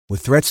With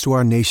threats to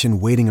our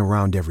nation waiting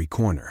around every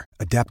corner,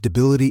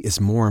 adaptability is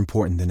more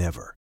important than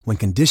ever. When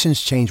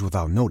conditions change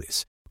without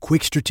notice,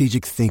 quick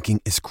strategic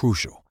thinking is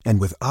crucial.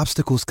 And with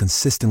obstacles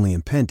consistently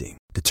impending,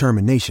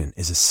 determination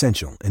is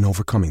essential in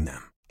overcoming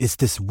them. It's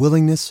this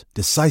willingness,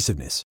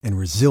 decisiveness, and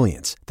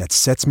resilience that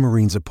sets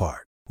Marines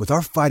apart. With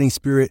our fighting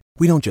spirit,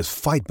 we don't just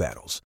fight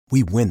battles,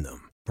 we win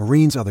them.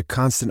 Marines are the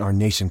constant our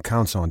nation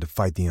counts on to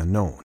fight the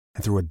unknown.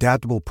 And through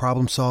adaptable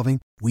problem solving,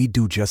 we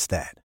do just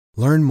that.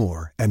 Learn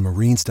more at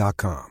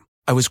marines.com.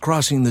 I was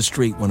crossing the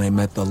street when I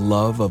met the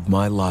love of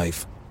my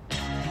life.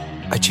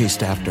 I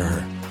chased after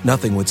her.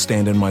 Nothing would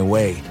stand in my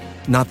way.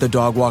 Not the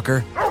dog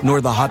walker, nor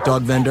the hot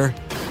dog vendor.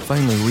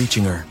 Finally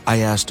reaching her, I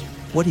asked,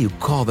 "What do you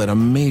call that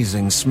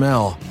amazing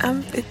smell?"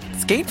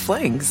 It's Gain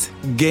Flings.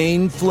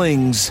 Gain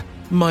Flings.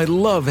 My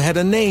love had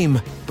a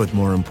name, but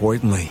more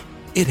importantly,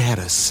 it had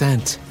a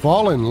scent.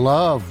 Fall in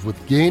love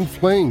with Gain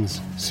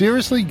Flings.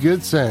 Seriously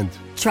good scent.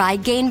 Try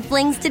Gain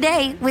Flings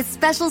today with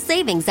special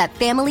savings at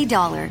Family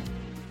Dollar.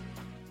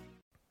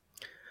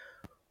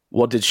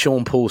 What did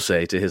Sean Paul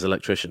say to his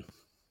electrician?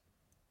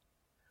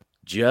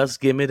 Just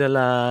give me the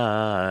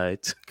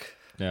light.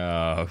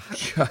 Oh,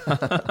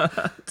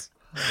 God.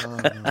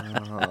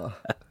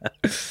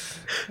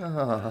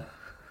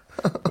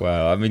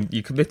 Well, I mean,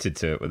 you committed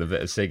to it with a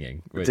bit of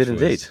singing. Which did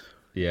indeed.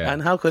 Yeah.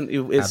 And how can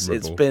you? It's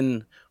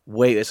been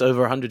it's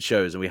over 100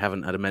 shows and we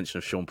haven't had a mention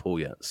of Sean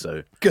Paul yet.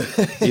 So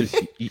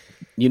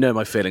you know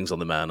my feelings on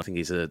the man. I think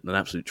he's an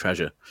absolute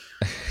treasure.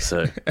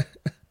 So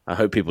I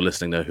hope people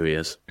listening know who he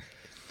is.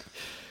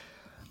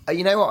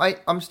 You know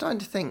what? I'm starting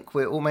to think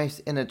we're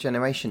almost in a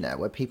generation now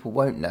where people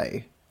won't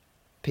know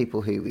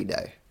people who we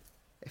know.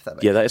 If that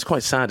makes sense. That is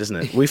quite sad, isn't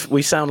it?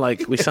 We sound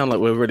like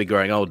we're really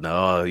growing old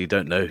now. Oh, you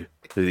don't know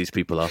who these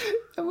people are.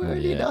 And we're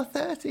only in our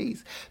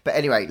 30s. But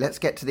anyway, let's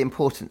get to the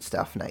important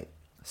stuff, Nate.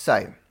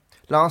 So,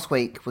 last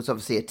week was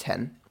obviously a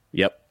 10.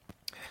 Yep.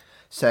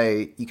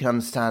 So you can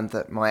understand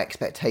that my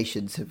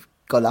expectations have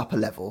gone up a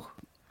level.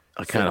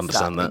 I can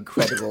understand that.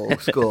 Incredible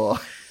score.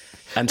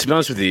 And to be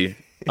honest with you,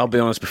 I'll be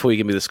honest, before you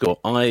give me the score,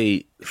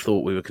 I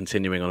thought we were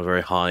continuing on a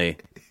very high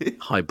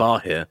bar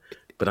here,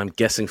 but I'm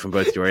guessing from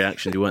both your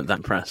reactions you weren't that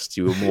impressed.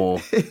 You were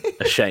more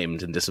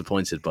ashamed and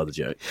disappointed by the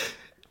joke.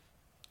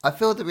 I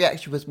feel the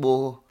reaction was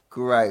more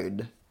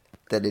groan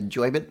than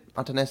enjoyment.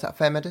 I don't know, is that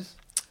fair, Meadows?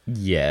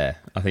 Yeah,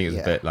 I think it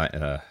was a bit like...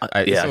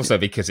 it's also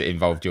because it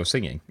involved your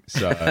singing.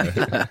 So I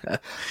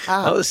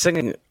thought the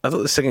singing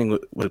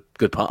was a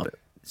good part of it.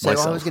 So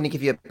myself. I was going to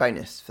give you a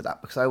bonus for that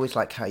because I always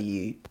like how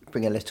you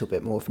bring a little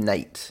bit more of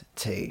Nate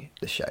to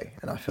the show.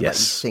 And I feel like your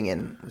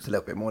singing was a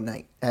little bit more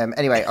Nate.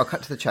 Anyway, I'll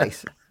cut to the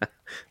chase.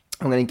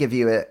 I'm going to give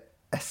you a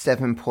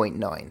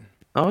 7.9.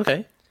 Oh,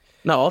 okay.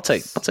 No, I'll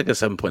take a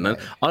 7.9.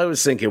 Okay. I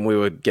was thinking we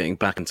were getting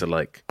back into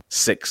like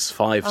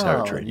 6-5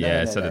 territory.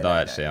 So did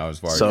I actually. I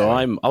was worried. So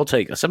I'll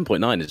take a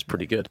 7.9 is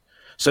pretty good.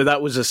 So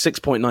that was a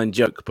 6.9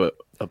 joke, but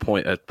a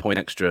point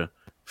extra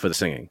for the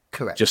singing.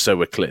 Correct. Just so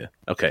we're clear.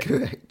 Okay.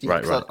 Correct. Yeah,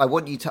 right. I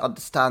want you to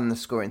understand the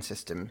scoring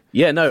system.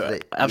 Yeah, no, I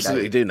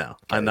absolutely do now.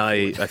 And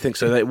I think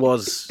so. It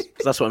was,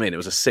 that's what I mean. It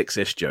was a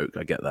 6-ish joke.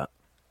 I get that.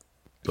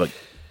 Like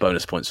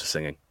bonus points for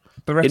singing.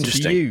 Beretta,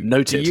 interesting.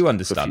 Do you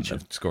understand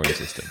the scoring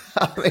system?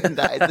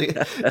 I mean,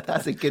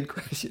 that's a good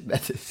question,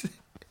 Metis.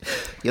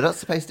 You're not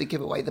supposed to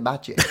give away the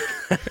magic.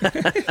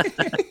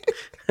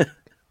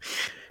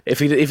 If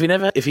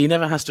he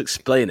never has to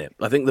explain it,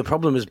 I think the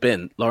problem has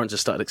been Lawrence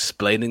has started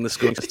explaining the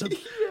scoring system.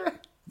 Yeah.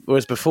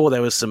 Whereas before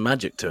there was some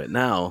magic to it.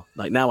 Now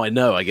I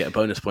know I get a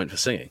bonus point for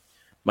singing.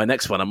 My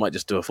next one, I might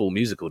just do a full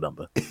musical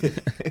number.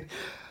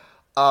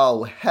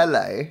 Oh,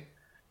 hello.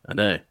 I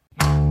know.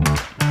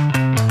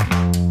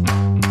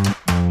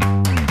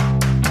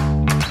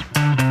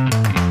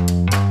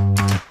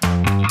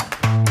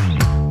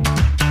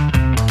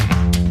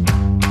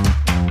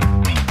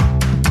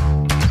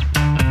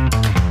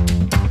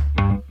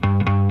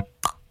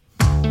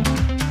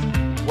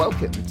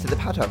 Welcome to the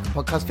Pad-Hoc,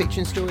 podcast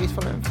fiction stories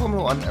following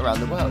Formula One around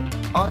the world.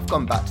 I've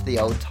gone back to the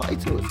old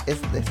titles.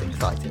 Isn't this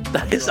exciting?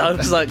 I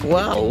was like,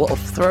 wow, what a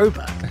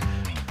throwback.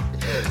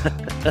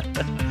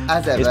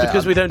 As ever, it's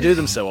because we don't do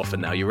them so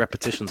often now. Your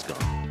repetition's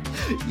gone.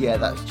 Yeah,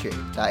 that's true.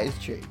 That is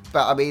true.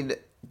 But I mean,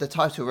 the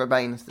title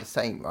remains the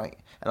same, right?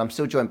 And I'm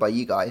still joined by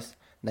you guys,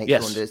 Nate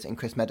Saunders and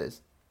Chris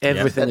Meadows.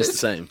 Everything is the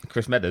same.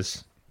 Chris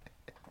Meadows.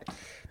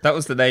 That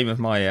was the name of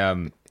my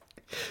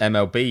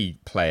MLB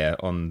player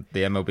on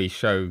the MLB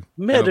show,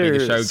 MLB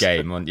The Show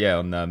game on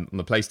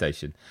the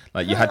PlayStation.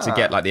 Like you had to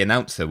get like the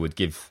announcer would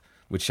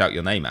shout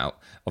your name out.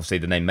 Obviously,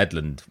 the name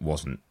Medland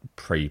wasn't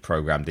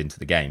pre-programmed into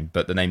the game,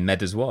 but the name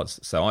Meadows was.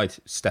 So I'd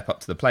step up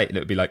to the plate and it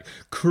would be like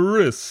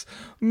Chris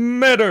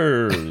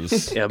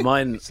Meadows. Yeah,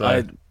 mine.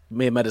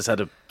 Me and Meadows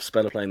had a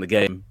spell of playing the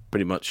game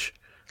pretty much.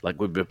 Like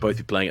we'd both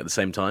be playing at the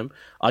same time.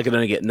 I could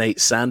only get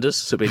Nate Sanders,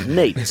 so it'd be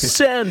Nate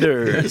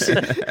Sanders,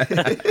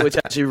 which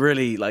actually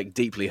really like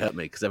deeply hurt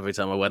me because every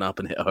time I went up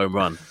and hit a home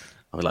run,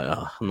 I was like,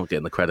 oh, I'm not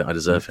getting the credit I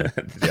deserve here.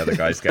 The other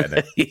guy's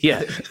getting it.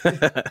 Yeah.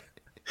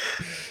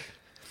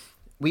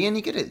 Were you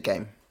any good at the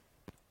game?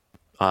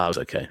 I was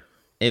okay.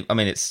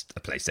 it's a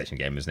PlayStation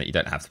game, isn't it? You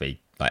don't have to be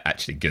like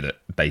actually good at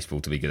baseball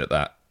to be good at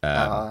that.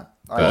 I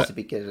used to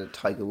be good at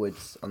Tiger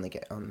Woods on the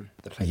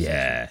PlayStation.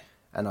 Yeah.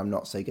 And I'm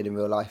not so good in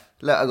real life.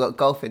 Look, I got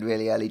golfing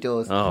really early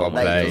doors. Oh,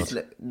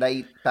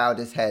 Nate bowed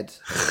his head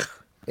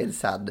in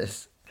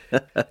sadness.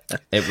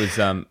 It was.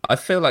 I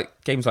feel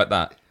like games like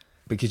that,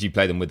 because you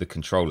play them with the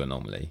controller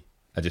normally,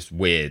 are just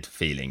weird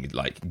feeling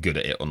like good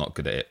at it or not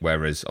good at it.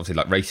 Whereas obviously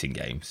like racing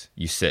games,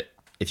 you sit,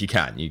 if you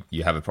can,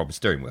 you have a proper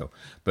steering wheel,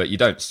 but you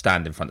don't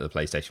stand in front of the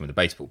PlayStation with a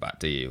baseball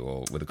bat, do you,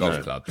 or with a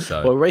golf club?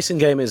 So well, a racing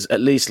game is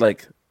at least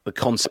like the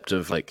concept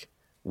of like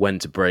when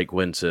to brake,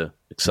 when to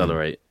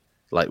accelerate.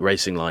 Like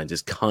racing lines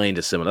is kind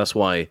of similar. That's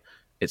why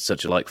it's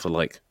such a like for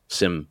like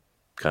sim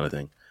kind of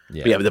thing.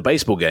 Yeah. But yeah, with the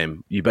baseball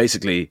game, you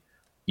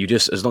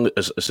just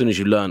as soon as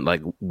you learn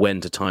like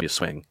when to time your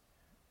swing,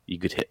 you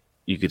could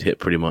hit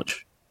pretty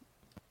much,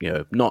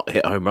 not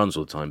hit home runs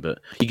all the time, but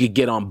you could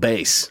get on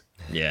base.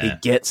 Yeah, he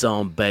gets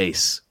on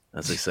base,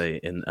 as they say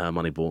in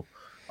Moneyball.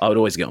 I would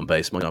always get on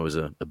base. My guy was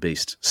a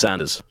beast.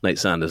 Nate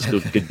Sanders,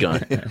 good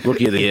guy,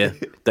 rookie of the year.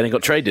 Then he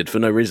got traded for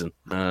no reason.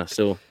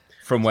 Still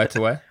from where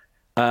to where?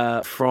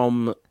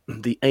 From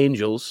the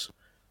Angels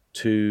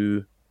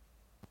to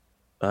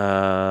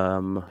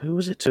who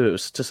was it to? It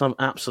was to some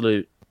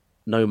absolute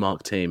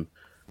no-mark team.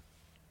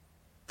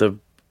 The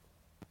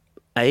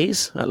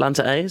A's,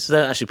 Atlanta A's.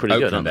 They're actually pretty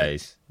good, aren't they?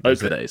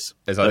 Oakland A's.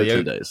 Either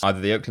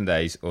the Oakland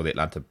A's or the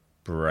Atlanta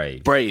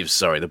Braves.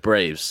 The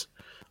Braves.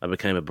 I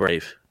became a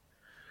Brave.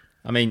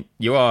 I mean,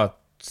 you are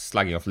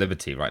slagging off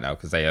Liberty right now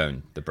because they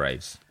own the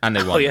Braves and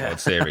they won the World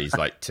Series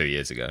like 2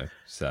 years ago.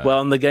 So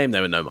well, in the game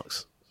they were no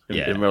marks.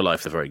 In real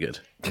life, they're very good.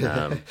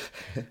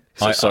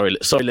 Sorry,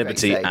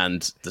 Liberty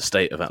and the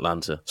state of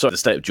Atlanta. Sorry, the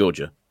state of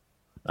Georgia.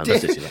 And the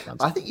city of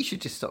Atlanta. I think you should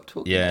just stop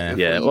talking.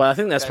 Yeah. Well, I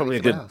think that's probably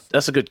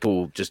that's a good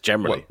call, just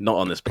generally, not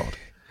on this pod.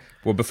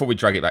 Well, before we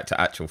drag it back to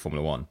actual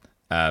Formula One,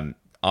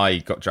 I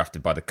got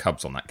drafted by the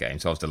Cubs on that game,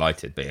 so I was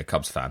delighted being a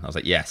Cubs fan. I was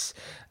like, yes.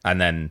 And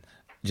then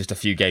just a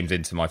few games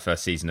into my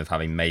first season of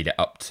having made it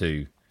up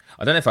to,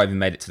 I don't know if I even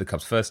made it to the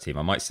Cubs first team.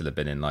 I might still have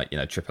been in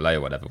AAA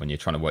or whatever when you're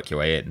trying to work your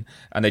way in.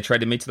 And they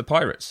traded me to the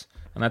Pirates.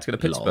 And I had to go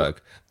to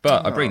Pittsburgh.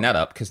 But I bring that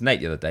up because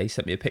Nate the other day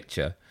sent me a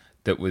picture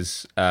that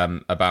was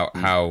about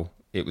how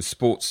it was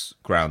sports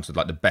grounds with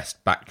like the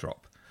best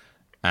backdrop.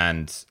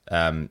 And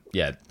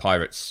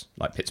Pirates,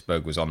 like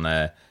Pittsburgh was on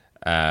there.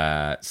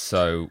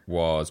 So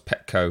was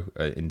Petco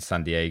in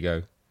San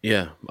Diego.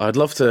 Yeah, I'd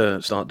love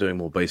to start doing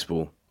more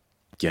baseball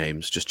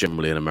games just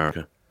generally in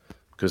America.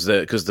 Because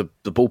the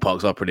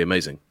ballparks are pretty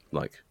amazing.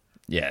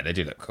 Yeah, they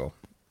do look cool.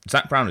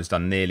 Zach Brown has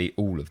done nearly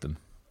all of them.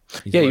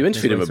 You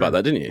interviewed him about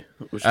that, didn't you?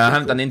 I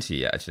haven't done an interview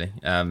yet, actually.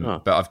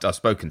 But I've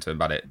spoken to him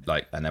about it,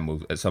 and then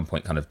we'll at some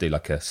point kind of do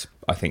like a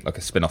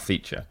spin-off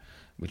feature.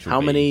 Which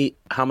how many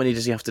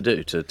does he have to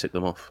do to tick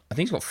them off? I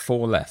think he's got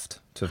 4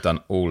 left to have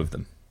done all of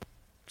them.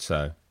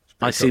 So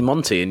I see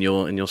Monty in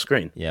your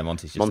screen. Yeah,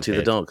 Monty's just Monty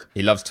the dog.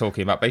 He loves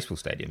talking about baseball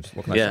stadiums.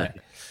 What can I say?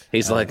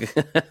 He's like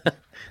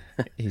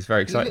he's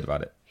very excited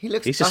about it.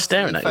 He's just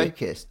staring at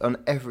focused on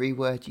every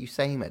word you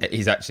say, man.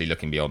 He's actually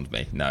looking beyond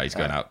me. No, he's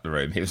going out the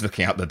room. He was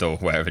looking out the door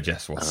wherever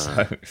Jess was.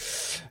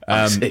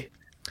 I see.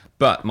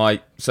 But my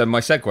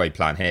segue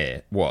plan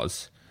here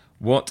was,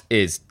 what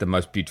is the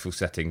most beautiful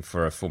setting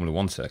for a Formula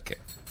One circuit?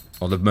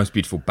 Or the most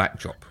beautiful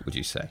backdrop, would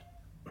you say?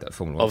 That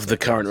Formula One of the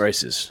current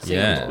races?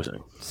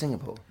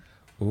 Singapore.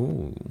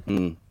 Ooh.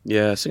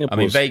 Yeah, Singapore. I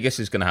mean, Vegas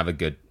is going to have a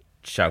good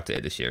shout at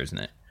it this year, isn't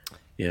it?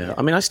 Yeah,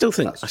 I mean, I still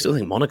think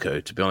Monaco,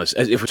 to be honest,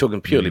 if we're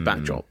talking purely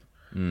backdrop,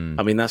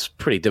 I mean, that's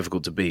pretty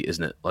difficult to beat,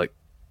 isn't it? Like,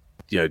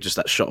 just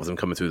that shot of them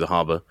coming through the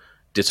harbour.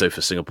 Ditto for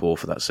Singapore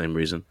for that same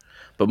reason.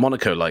 But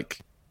Monaco,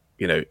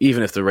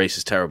 even if the race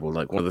is terrible,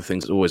 one of the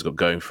things that's always got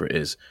going for it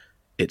is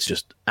it's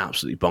just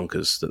absolutely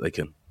bonkers that they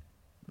can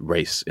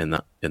race in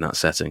that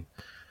setting.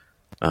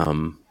 I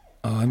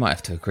might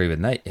have to agree with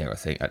Nate here, I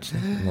think,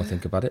 actually, the more I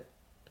think about it.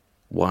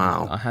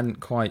 Wow. I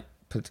hadn't quite...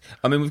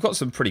 I mean, we've got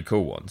some pretty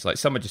cool ones.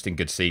 Some are just in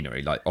good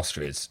scenery. Like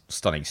Austria's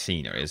stunning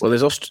scenery.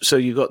 Well, so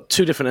you've got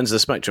 2 different ends of the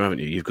spectrum, haven't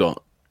you? You've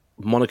got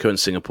Monaco and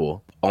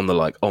Singapore on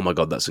the oh my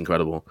god, that's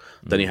incredible.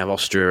 Then you have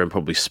Austria and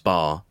probably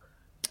Spa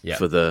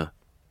for the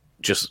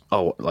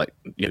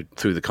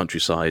through the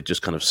countryside,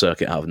 just kind of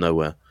circuit out of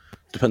nowhere.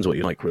 Depends what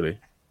you like, really.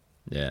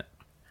 Yeah,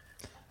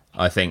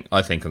 I think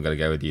I'm going to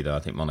go with you though. I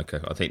think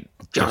Monaco. I think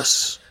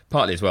just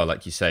partly as well,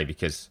 like you say,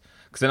 because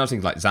then I was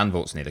thinking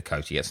Zandvoort's near the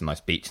coast, you get some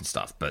nice beach and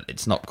stuff, but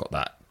it's not got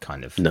that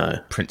kind of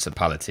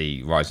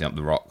principality rising up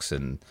the rocks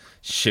and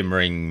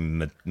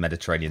shimmering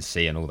Mediterranean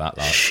Sea and all that.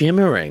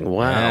 Shimmering,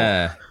 wow.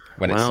 Yeah,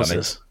 when it's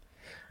sunny.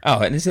 Oh,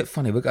 and is it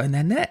funny? We're going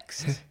there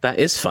next. That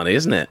is funny,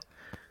 isn't it?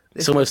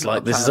 It's almost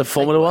like this is a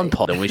Formula One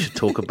pod and we should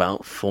talk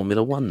about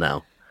Formula One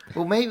now.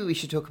 Well, maybe we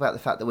should talk about the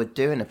fact that we're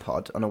doing a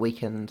pod on a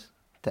weekend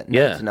that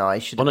Nate and I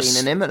should have been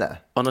in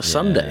Imola. On a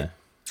Sunday.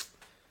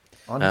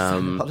 On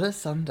a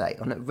Sunday,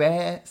 on a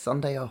rare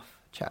Sunday off,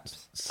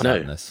 chaps.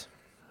 Sadness.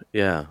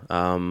 Yeah.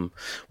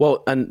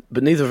 But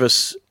neither of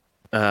us,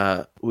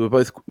 we were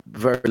both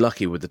very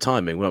lucky with the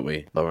timing, weren't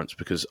we, Lawrence?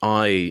 Because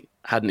I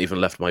hadn't even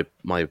left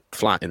my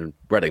flat in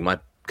Reading. My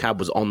cab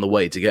was on the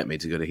way to get me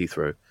to go to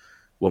Heathrow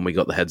when we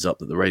got the heads up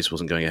that the race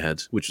wasn't going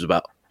ahead, which was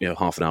about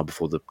half an hour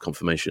before the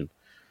confirmation.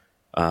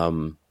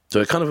 So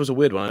it kind of was a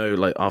weird one. I know,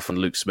 like, our friend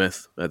Luke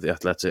Smith at the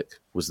Athletic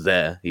was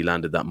there. He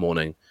landed that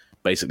morning,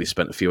 basically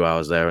spent a few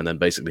hours there, and then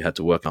basically had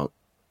to work out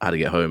how to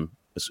get home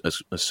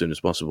as soon as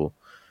possible.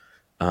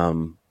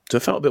 So it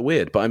felt a bit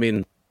weird, but I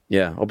mean,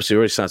 yeah, obviously a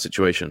really sad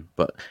situation.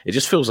 But it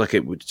just feels like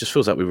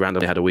we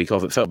randomly had a week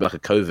off. It felt a bit like a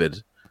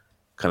COVID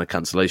kind of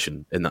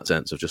cancellation in that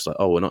sense of just like,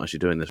 oh, we're not actually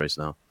doing this race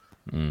now.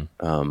 I'm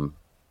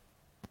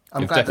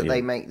glad that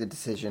they make the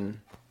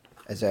decision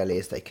as early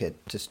as they could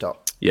to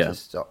stop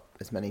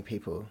as many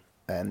people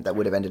that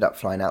would have ended up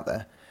flying out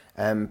there.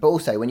 But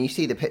also, when you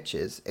see the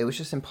pictures, it was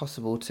just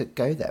impossible to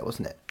go there,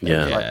 wasn't it? There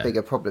was, like,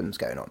 bigger problems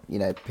going on.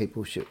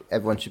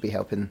 Everyone should be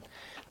helping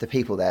the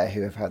people there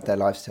who have had their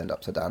lives turned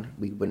upside down.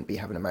 We wouldn't be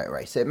having a motor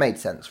race. So it made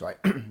sense, right?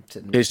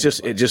 It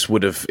just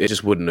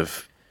wouldn't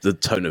have. The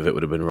tone of it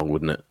would have been wrong,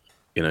 wouldn't it?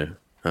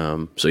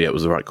 So yeah, it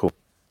was the right call.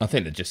 I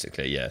think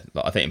logistically, yeah.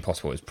 Like, I think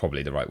impossible is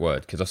probably the right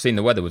word, because I've seen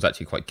the weather was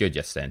actually quite good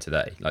yesterday and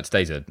today. Like,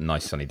 today's a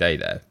nice sunny day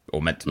there,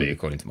 or meant to be,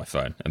 according to my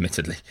phone,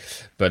 admittedly.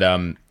 But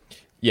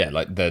yeah,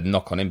 like the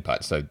knock-on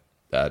impact. So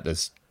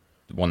there's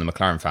one of the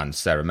McLaren fans,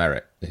 Sarah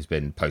Merritt, who's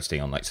been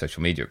posting on like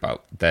social media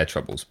about their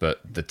troubles. But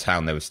the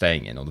town they were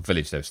staying in, or the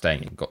village they were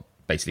staying in, got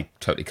basically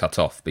totally cut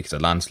off because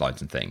of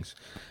landslides and things.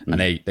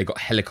 And they got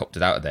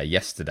helicoptered out of there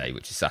yesterday,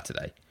 which is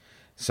Saturday.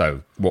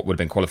 So what would have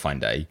been qualifying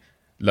day,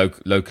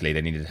 locally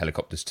they needed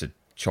helicopters to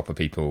chopper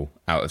people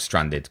out of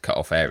stranded, cut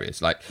off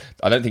areas. Like,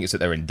 I don't think it's that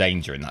they're in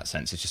danger in that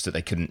sense. It's just that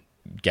they couldn't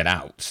get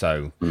out.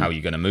 So how are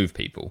you going to move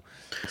people?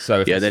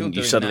 So if then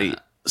you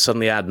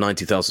suddenly add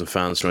 90,000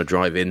 fans trying to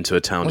drive into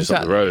a town just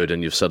up the road,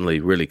 and you've suddenly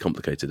really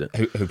complicated it.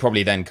 Who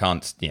probably then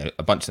can't,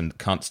 a bunch of them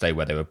can't stay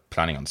where they were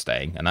planning on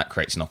staying, and that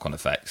creates knock-on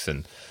effects.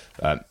 And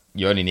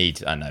you only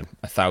need,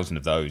 1,000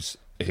 of those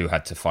who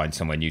had to find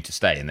somewhere new to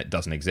stay, and it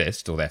doesn't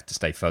exist, or they have to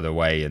stay further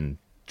away and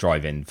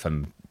drive in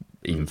from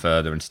even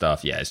further and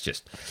stuff. Yeah,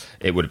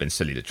 it would have been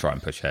silly to try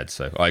and push ahead.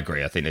 So I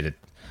agree. I think they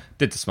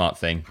did the smart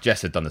thing.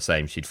 Jess had done the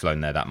same. She'd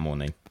flown there that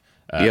morning.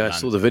 I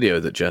saw the video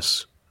that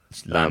Jess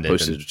landed,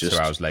 posted. And 2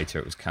 hours later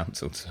it was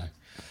cancelled. So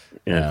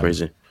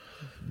crazy.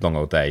 Long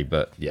old day.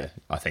 But yeah,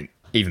 I think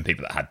even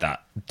people that had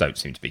that don't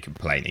seem to be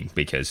complaining,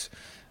 because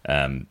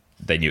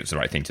they knew it was the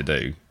right thing to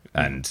do,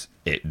 and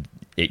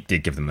it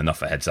did give them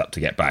enough a heads up to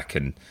get back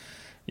and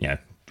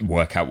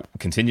work out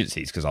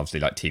contingencies, because obviously,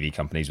 like, TV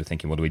companies were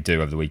thinking, what do we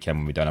do over the weekend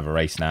when we don't have a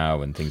race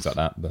now, and things like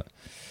that. But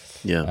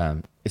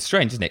it's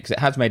strange, isn't it? Because it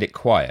has made it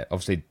quiet.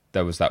 Obviously,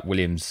 there was that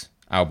Williams,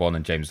 Albon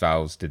and James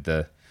Vowles did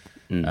the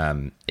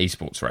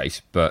esports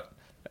race,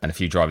 and a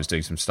few drivers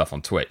doing some stuff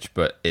on Twitch,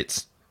 but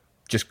it's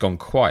just gone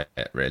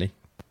quiet, really,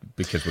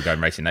 because we're going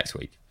racing next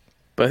week.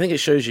 But I think it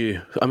shows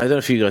you, I don't know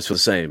if you guys feel the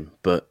same,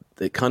 but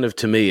it kind of,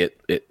 to me,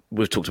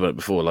 we've talked about it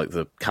before, like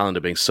the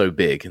calendar being so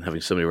big and having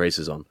so many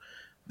races on.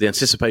 The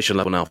anticipation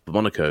level now for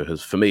Monaco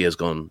has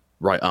gone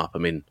right up. I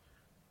mean,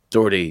 it's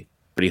already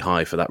pretty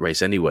high for that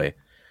race anyway.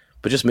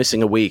 But just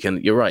missing a week,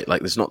 and you're right,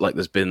 like, it's not like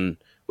we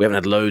haven't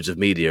had loads of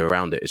media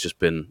around it. It's just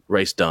been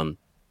race done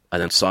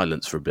and then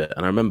silence for a bit.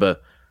 And I remember,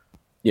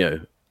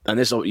 and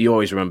this, you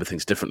always remember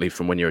things differently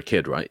from when you're a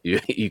kid, right?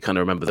 You kind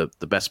of remember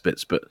the best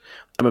bits. But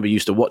I remember you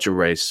used to watch a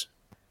race,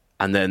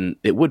 and then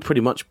it would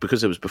pretty much,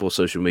 because it was before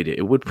social media,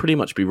 it would pretty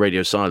much be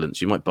radio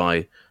silence. You might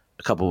buy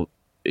a couple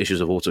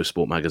issues of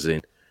Autosport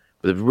magazine,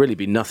 but there'd really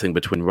be nothing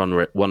between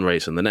one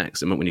race and the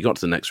next. And when you got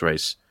to the next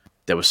race,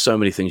 there were so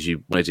many things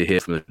you wanted to hear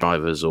from the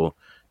drivers, or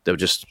they were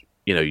just,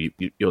 you're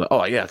like,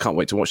 oh yeah, I can't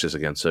wait to watch this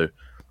again. So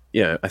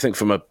yeah, I think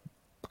from a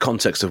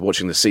context of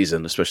watching the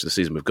season, especially the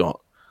season we've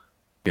got,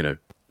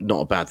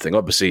 not a bad thing.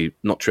 Obviously,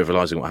 not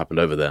trivializing what happened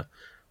over there,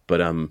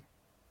 but I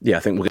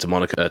think we'll get to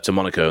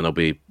Monaco, and there'll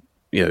be,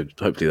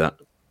 hopefully that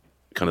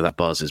kind of that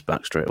buzz is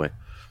back straight away.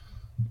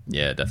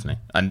 Yeah,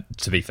 definitely. And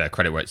to be fair,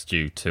 credit where it's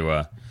due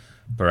to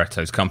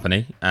Barretto's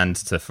company and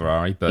to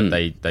Ferrari, but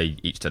they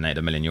each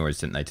donated €1 million,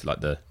 didn't they, to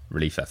like the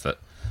relief effort.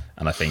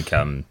 And I think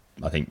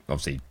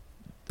obviously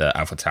the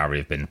AlphaTauri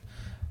have been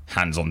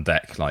hands on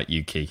deck, like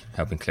Yuki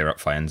helping clear up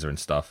Faenza and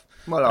stuff.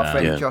 Well, our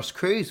friend Josh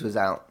Cruz was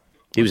out.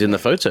 He was in the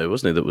photo,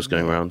 wasn't he, that was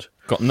going around?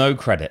 Got no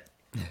credit.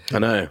 I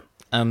know.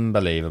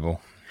 Unbelievable.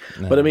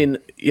 No. But I mean,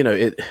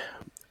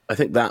 I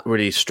think that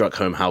really struck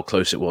home how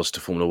close it was to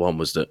Formula One.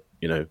 Was that,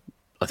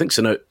 I think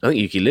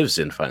Yuki lives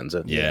in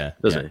Faenza. Yeah.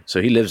 Doesn't he?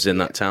 So he lives in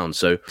that town.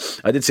 So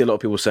I did see a lot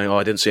of people saying, oh,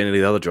 I didn't see any of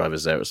the other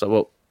drivers there. It's like,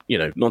 well,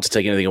 not to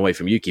take anything away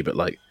from Yuki, but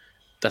like,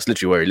 that's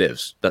literally where he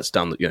lives. That's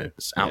down,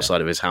 it's outside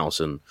of his house.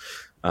 And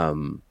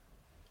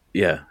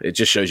it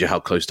just shows you how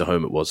close to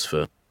home it was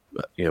for,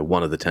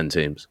 one of the 10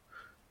 teams.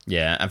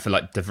 Yeah, and for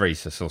like De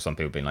Vries, I saw some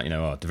people being like,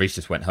 De Vries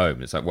just went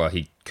home. It's like, well,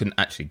 he couldn't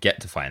actually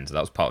get to Faenza.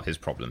 That was part of his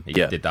problem. He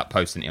did that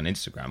post, didn't he, on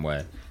Instagram,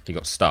 where he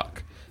got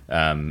stuck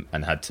and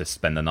had to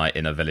spend the night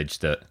in a village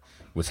that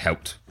was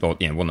helped, or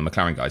one of the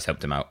McLaren guys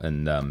helped him out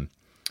and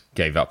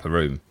gave up a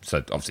room. So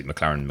obviously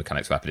McLaren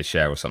mechanics were happy to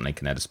share or something,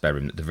 and they had a spare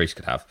room that De Vries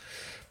could have.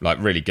 Like,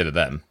 really good of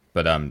them.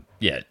 But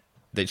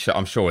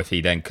I'm sure if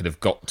he then could have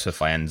got to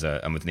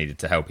Faenza and was needed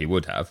to help, he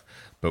would have.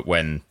 But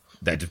when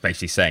they're just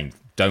basically saying,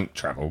 don't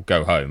travel,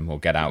 go home or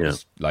get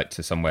out, like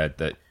to somewhere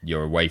that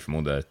you're away from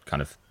all the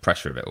kind of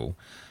pressure of it all,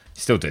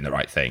 he's still doing the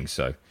right thing.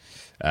 So,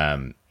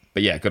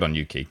 but yeah, good on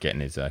Yuki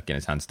getting his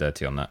hands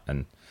dirty on that.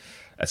 And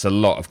it's a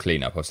lot of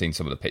cleanup. I've seen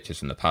some of the pictures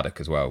from the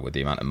paddock as well, with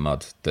the amount of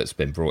mud that's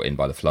been brought in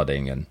by the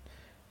flooding. And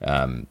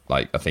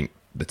I think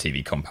the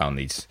TV compound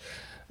needs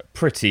a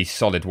pretty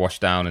solid wash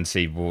down and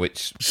see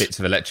which bits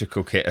of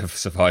electrical kit have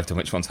survived and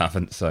which ones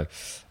haven't. So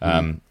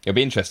it'll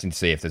be interesting to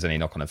see if there's any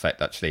knock-on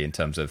effect actually in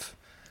terms of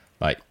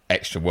like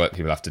extra work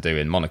people have to do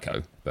in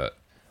Monaco. But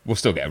we'll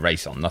still get a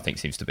race on. Nothing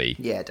seems to be...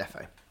 Yeah,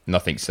 definitely.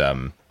 Nothing's,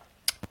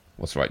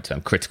 what's the right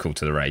term, critical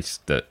to the race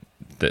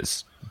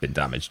that's been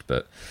damaged.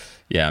 But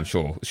yeah, I'm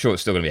sure it's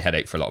still going to be a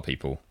headache for a lot of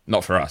people.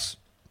 Not for us.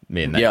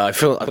 Me and Nate. Yeah, I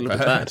feel a bit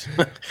bad.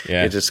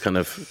 Yeah. It just kind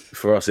of,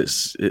 for us,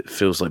 it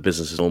feels like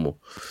business as normal.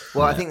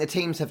 Well, I think the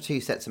teams have 2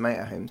 sets of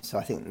motorhomes, so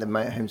I think the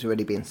motorhomes are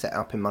already being set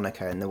up in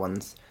Monaco, and the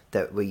ones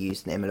that were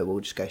used in Imola will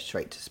just go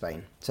straight to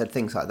Spain. So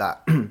things like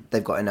that,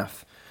 they've got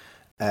enough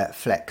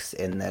flex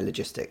in their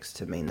logistics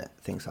to mean that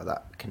things like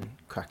that can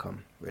crack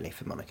on, really,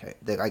 for Monaco.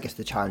 I guess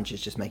the challenge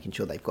is just making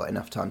sure they've got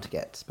enough time to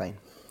get to Spain.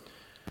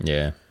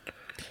 Yeah.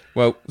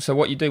 Well, so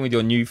what are you doing with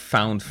your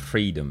newfound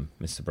freedom,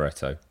 Mr.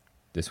 Barretto,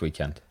 this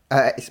weekend?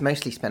 It's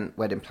mostly spent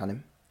wedding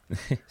planning.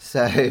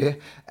 So,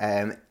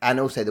 and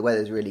also the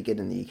weather's really good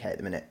in the UK at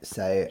the minute.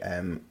 So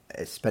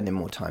it's spending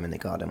more time in the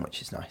garden,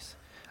 which is nice.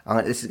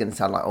 This is going to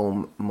sound like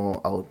all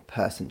more old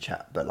person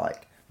chat, but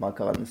like my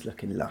garden's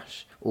looking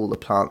lush. All the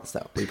plants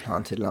that we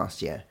planted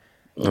last year.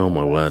 Oh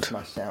my word!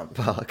 Smashed out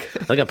the park.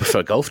 I think I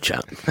prefer golf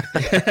chat.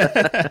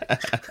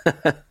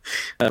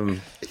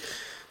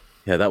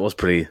 Yeah, that was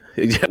pretty.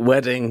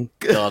 Wedding,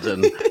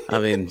 garden. I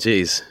mean,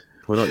 geez,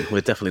 we're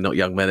definitely not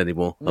young men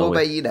anymore. What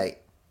about you, Nate?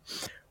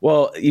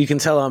 Well, you can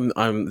tell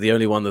I'm the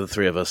only one of the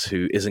three of us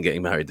who isn't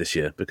getting married this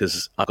year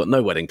because I've got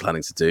no wedding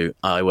planning to do.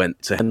 I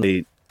went to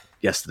Henley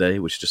yesterday,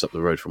 which is just up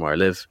the road from where I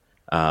live,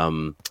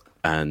 and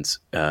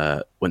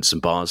went to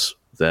some bars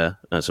there,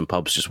 some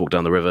pubs, just walked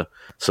down the river.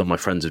 Some of my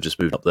friends have just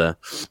moved up there.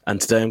 And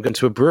today I'm going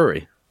to a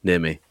brewery near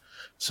me.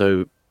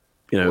 So,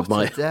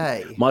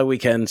 my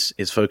weekend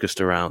is focused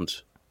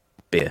around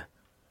beer,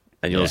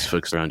 and yours is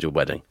focused around your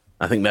wedding.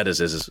 I think Meadows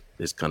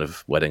is kind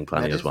of wedding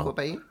planning as well. What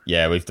about you?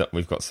 Yeah,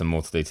 we've got some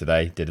more to do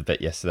today. Did a bit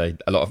yesterday.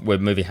 We're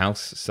moving house,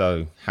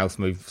 so house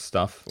move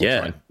stuff.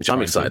 Which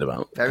I'm excited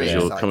about. Very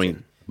exciting. You're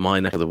coming my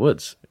neck of the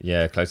woods.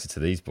 Yeah, closer to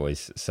these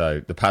boys.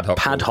 So the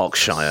Pad-Hoc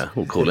Shire,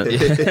 we'll call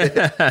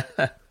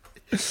it.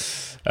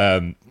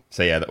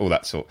 So yeah, all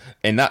that sort.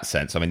 In that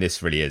sense, I mean,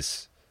 this really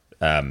is.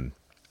 I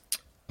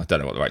don't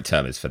know what the right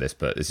term is for this,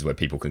 but this is where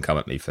people can come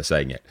at me for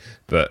saying it.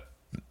 But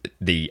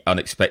the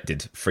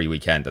unexpected free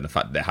weekend and the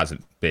fact that it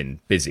hasn't been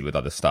busy with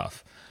other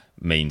stuff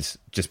means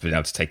just being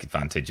able to take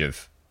advantage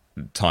of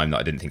time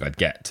that I didn't think I'd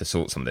get to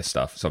sort some of this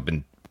stuff. So I've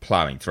been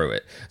ploughing through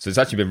it. So it's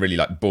actually been really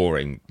like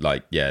boring,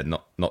 like,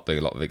 not doing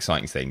a lot of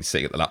exciting things,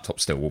 sitting at the laptop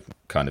still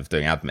kind of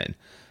doing admin.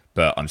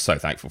 But I'm so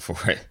thankful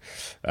for it.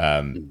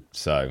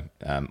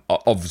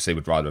 Obviously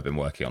would rather have been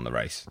working on the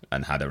race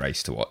and had a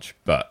race to watch.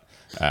 But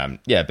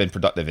been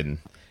productive in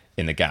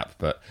the gap.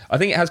 But I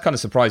think it has kind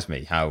of surprised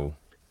me how,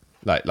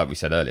 like we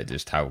said earlier,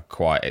 just how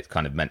quiet it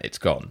kind of meant it's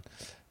gone.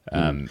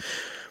 I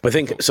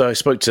think so. I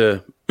spoke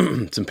to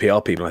some PR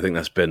people. I think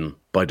that's been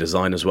by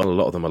design as well. A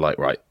lot of them are like,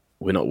 right,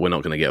 we're not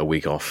going to get a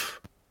week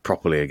off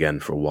properly again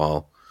for a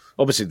while.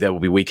 Obviously, there will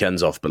be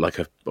weekends off, but like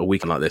a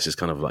weekend like this is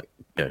kind of like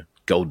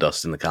gold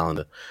dust in the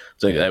calendar.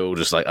 So they were all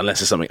just like,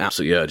 unless it's something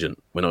absolutely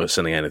urgent, we're not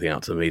sending anything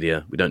out to the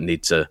media. We don't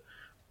need to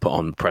put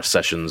on press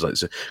sessions like,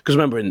 because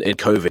remember in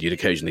COVID you'd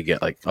occasionally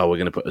get like, oh, we're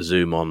going to put a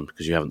Zoom on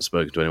because you haven't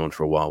spoken to anyone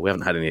for a while. We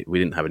didn't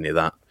have any of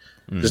that.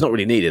 It's not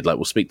really needed. Like,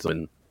 we'll speak to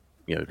them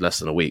in less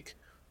than a week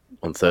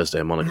on Thursday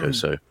in Monaco.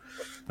 So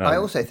I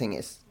also think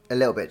it's a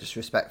little bit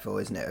disrespectful,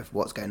 isn't it, of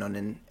what's going on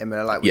in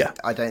Imola? Like,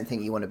 I don't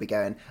think you want to be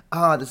going,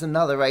 there's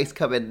another race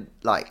coming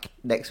like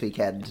next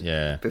weekend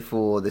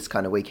before this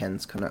kind of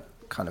weekend's kind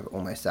of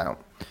almost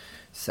out.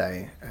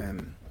 So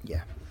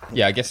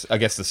Yeah, I guess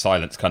the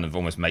silence kind of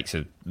almost makes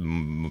a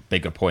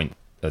bigger point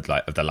of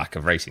the lack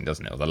of racing,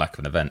 doesn't it, or the lack of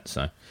an event.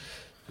 So,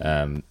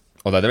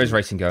 although there is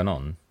racing going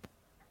on,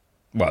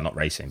 well, not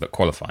racing, but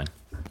qualifying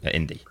at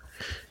Indy.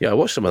 Yeah, I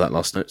watched some of that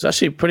last night. It's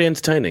actually pretty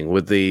entertaining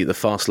with the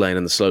fast lane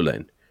and the slow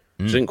lane.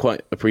 I didn't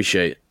quite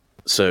appreciate.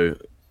 So,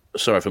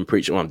 sorry if I'm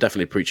preaching. Well, I'm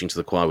definitely preaching to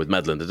the choir with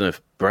Medland. I don't know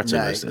if Barretto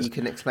knows this. You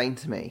can explain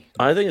to me.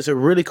 I think it's a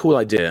really cool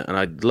idea, and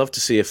I'd love to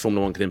see if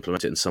Formula One can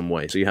implement it in some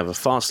way. So you have a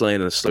fast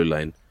lane and a slow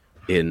lane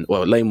in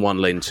lane 1,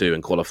 lane 2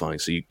 in qualifying.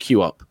 So you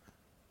queue up.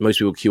 Most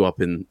people queue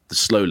up in the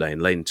slow lane,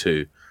 lane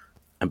 2,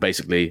 and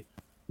basically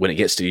when it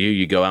gets to you,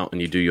 you go out and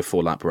you do your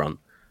 4-lap run.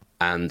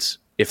 And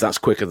if that's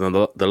quicker than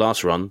the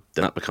last run,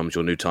 then that becomes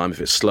your new time.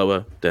 If it's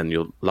slower, then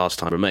your last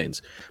time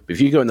remains. But if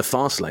you go in the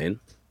fast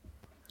lane,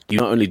 you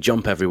not only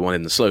jump everyone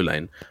in the slow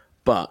lane,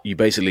 but you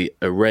basically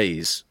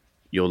erase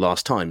your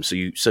last time. So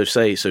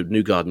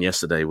Newgarden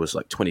yesterday was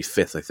like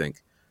 25th, I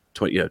think,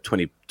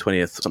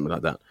 20th, something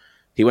like that.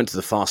 he went to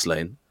the fast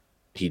lane.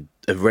 He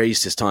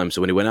erased his time,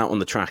 so when he went out on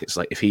the track, it's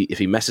like if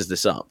he messes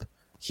this up,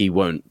 he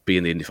won't be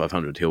in the Indy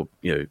 500.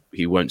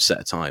 He won't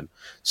set a time.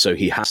 So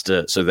he has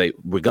to. So they,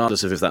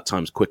 regardless of if that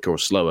time's quicker or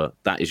slower,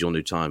 that is your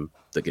new time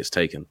that gets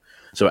taken.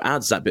 So it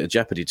adds that bit of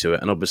jeopardy to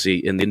it. And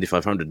obviously, in the Indy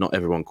 500, not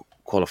everyone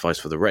qualifies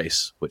for the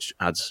race, which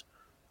adds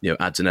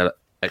an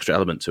extra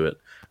element to it.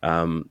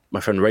 My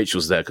friend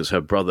Rachel's there because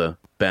her brother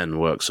Ben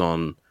works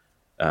on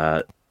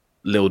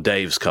Lil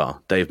Dave's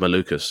car, Dave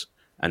Malukas,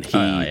 and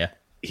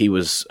he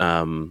was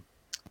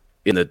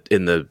in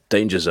the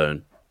danger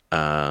zone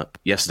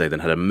yesterday. Then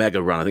had a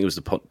mega run. I think it was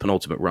the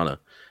penultimate runner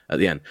at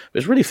the end. It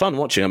was really fun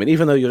watching. I mean,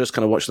 even though you're just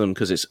kind of watching them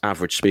because it's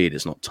average speed,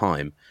 it's not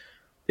time.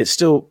 It's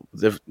still,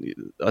 I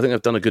think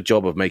they've done a good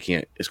job of making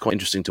it. It's quite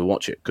interesting to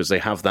watch it because they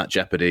have that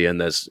jeopardy,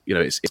 and there's,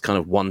 it's kind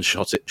of one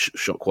shot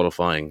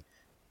qualifying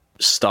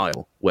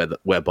style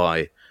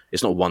whereby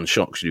it's not one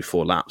shot because you do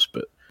 4 laps,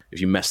 but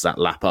if you mess that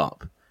lap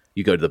up,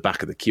 you go to the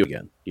back of the queue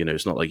again.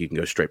 It's not like you can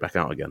go straight back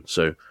out again.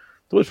 So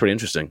that was pretty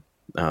interesting.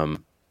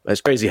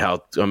 It's crazy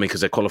how,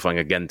 because they're qualifying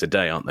again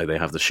today, aren't they? They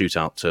have the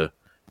shootout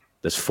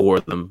there's 4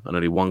 of them and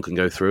only 1 can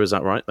go through. Is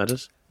that right? That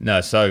is?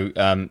 No, so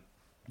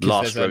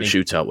last row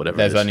shootout, whatever.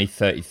 There's only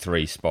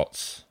 33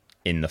 spots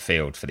in the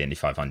field for the Indy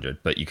 500,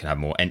 but you can have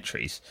more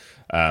entries.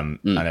 And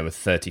there were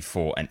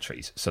 34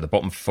 entries. So the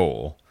bottom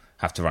 4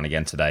 have to run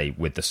again today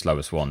with the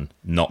slowest one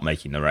not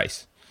making the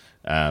race.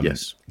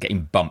 Yes.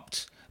 Getting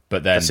bumped.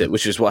 But then, that's it,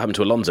 which is what happened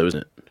to Alonso,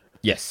 isn't it?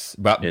 Yes,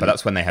 but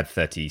that's when they had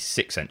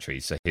 36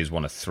 entries, so he was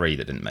one of 3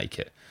 that didn't make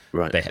it.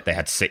 Right. They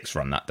had 6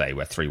 run that day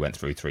where 3 went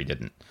through, 3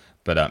 didn't.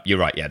 But you're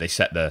right, they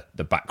set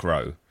the back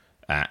row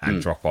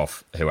and drop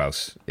off who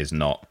else is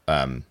not,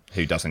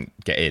 who doesn't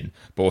get in.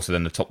 But also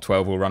then the top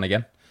 12 will run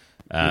again.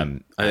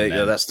 And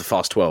that's the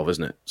fast 12,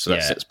 isn't it? So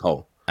that sets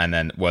pole. And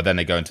then, then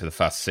they go into the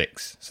fast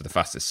 6. So the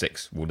fastest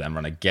 6 will then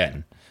run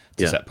again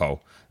to set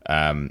pole.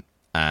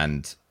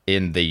 And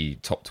in the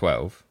top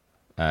 12,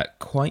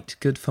 quite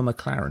good for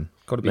McLaren.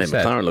 Got to be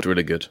said. McLaren looked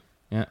really good.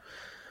 Yeah.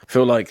 I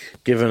feel like,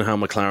 given how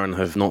McLaren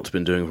have not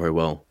been doing very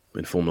well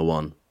in Formula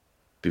One,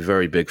 be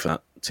very big for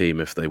that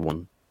team if they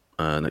won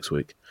next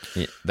week.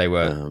 Yeah, they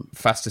were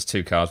fastest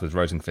 2 cars with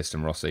Rosenqvist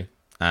and Rossi,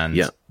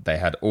 and they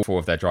had all 4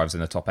 of their drivers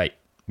in the top 8,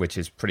 which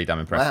is pretty damn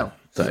impressive. Wow,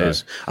 that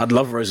is. I'd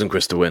love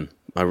Rosenqvist to win.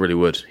 I really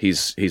would.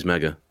 He's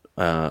mega.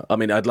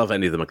 I'd love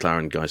any of the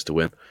McLaren guys to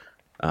win.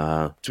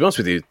 To be honest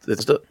with you,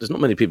 there's not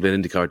many people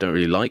in IndyCar I don't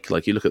really like.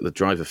 Like, you look at the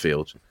driver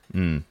field,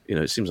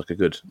 it seems like a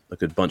good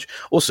bunch.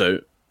 Also,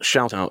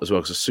 shout out as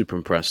well, because I was super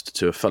impressed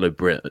to a fellow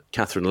Brit,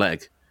 Catherine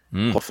Legg,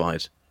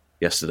 qualified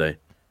yesterday,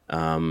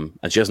 and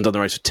she hasn't done the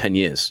race for 10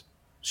 years.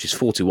 She's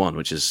 41,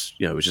 which is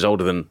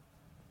older than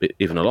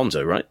even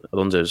Alonso, right?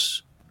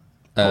 Alonso's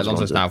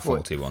now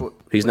 41.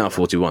 He's now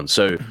 41.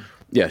 So,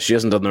 yeah, she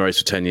hasn't done the race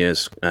for 10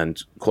 years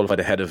and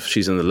qualified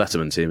she's in the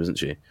Letterman team, isn't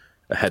she?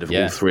 Ahead of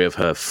all 3 of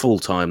her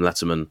full-time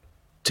Letterman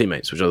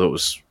teammates, which I thought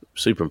was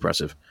super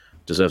impressive.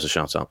 Deserves a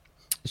shout-out.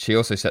 She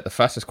also set the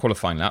fastest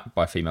qualifying lap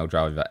by a female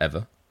driver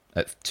ever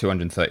at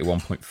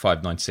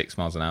 231.596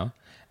 miles an hour,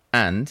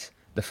 and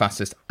the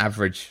fastest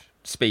average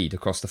speed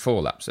across the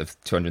 4 laps of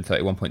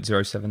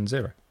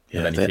 231.070 of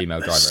any female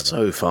driver ever.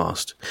 So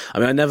fast.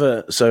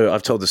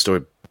 I've told this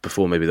story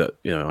before, maybe, that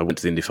I went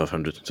to the Indy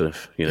 500. So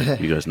if you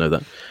guys know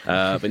that.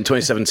 But in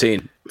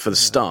 2017, for the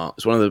start,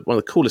 it's one of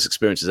the coolest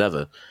experiences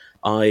ever.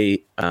 I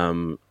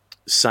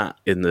sat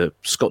in the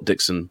Scott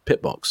Dixon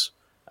pit box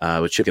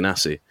with Chip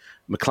Ganassi.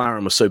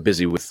 McLaren was so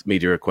busy with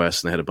media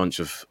requests, and they had a bunch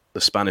of the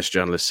Spanish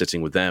journalists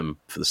sitting with them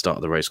for the start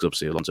of the race, because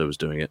obviously Alonso was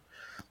doing it.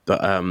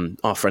 But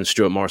our friend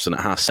Stuart Morrison at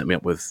Haas set me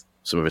up with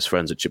some of his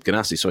friends at Chip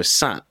Ganassi, so I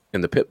sat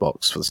in the pit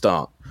box for the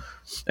start.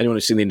 Anyone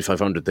who's seen the Indy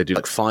 500, they do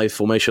like 5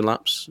 formation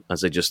laps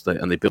as they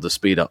build the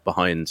speed up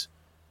behind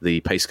the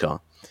pace car.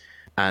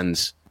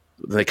 And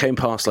they came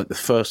past like the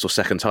first or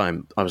second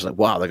time. I was like,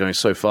 wow, they're going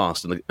so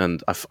fast.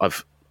 And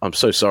I'm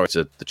so sorry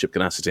to the Chip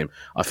Ganassi team.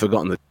 I've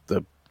forgotten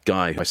the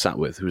guy I sat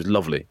with, who was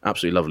lovely,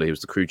 absolutely lovely. He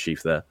was the crew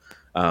chief there.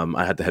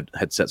 I had the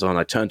headsets on.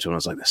 I turned to him and I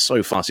was like, they're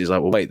so fast. He's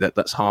like, well, wait,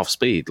 that's half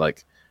speed.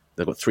 Like,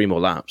 they've got 3 more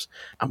laps.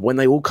 And when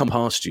they all come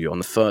past you on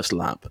the first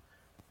lap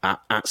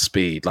at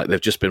speed, like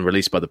they've just been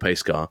released by the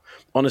pace car,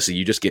 honestly,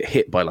 you just get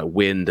hit by like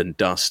wind and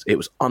dust. It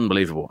was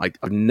unbelievable.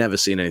 I've never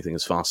seen anything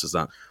as fast as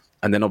that.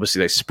 And then obviously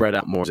they spread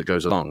out more as it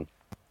goes along,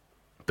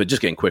 but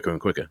just getting quicker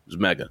and quicker. It was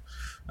mega.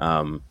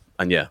 And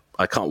yeah,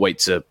 I can't wait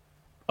to,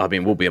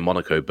 we'll be in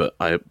Monaco, but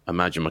I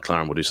imagine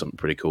McLaren will do something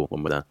pretty cool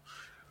when we're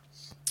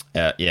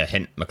there.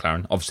 Hint,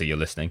 McLaren. Obviously, you're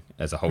listening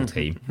as a whole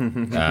team.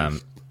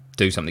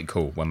 Do something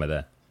cool when we're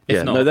there.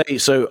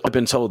 So I've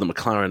been told that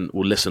McLaren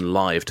will listen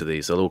live to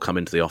these. They'll all come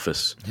into the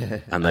office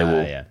and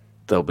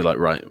they'll be like,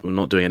 right, we're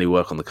not doing any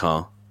work on the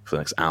car for the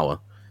next hour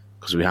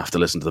because we have to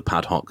listen to the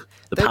Pad-Hoc,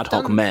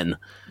 men,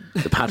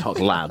 the Pad-Hoc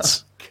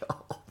lads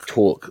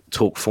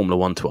talk Formula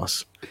One to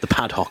us. The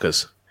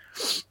Pad-Hockers.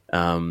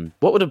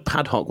 What would a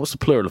Pad-Hoc? What's the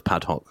plural of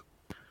Pad-Hoc?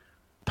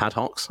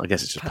 Pad-Hocs? I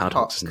guess it's just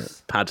Pad-Hocs, isn't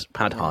it?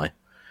 Pad-High.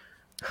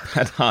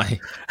 Pad-Hai.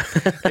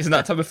 Isn't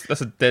that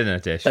that's a dinner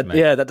dish, mate?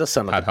 Yeah, that does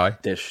sound like Pad-Hai.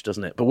 a dish,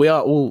 doesn't it? But we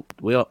are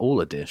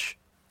all a dish.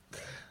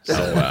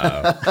 Oh,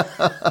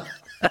 wow.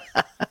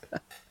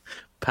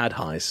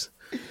 Pad-Hais.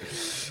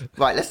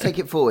 Right, let's take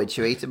it forward,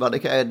 shall we, to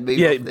Monaco and move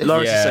Yeah, off this?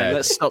 Lawrence is Yeah. saying,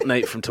 let's stop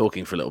Nate from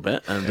talking for a little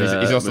bit. And He's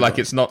also move like, on.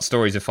 it's not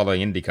stories of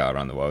following IndyCar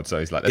around the world, so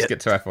he's like, let's get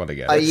to F1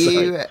 again. Are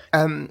you...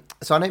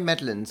 so I know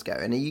Medland's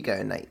going. Are you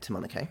going, Nate, to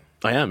Monaco?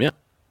 I am, yeah.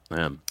 I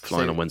am.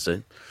 Flying So- on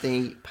Wednesday.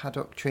 The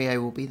Pad-Hoc trio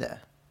will be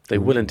there. They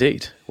will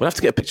indeed. We'll have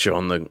to get a picture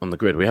on the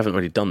grid. We haven't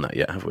really done that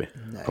yet, have we?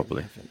 No,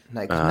 Probably.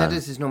 No, because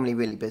Meadows is normally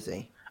really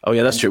busy. Oh,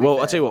 yeah, that's And true. to be Well,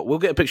 fair- I'll tell you what. We'll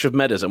get a picture of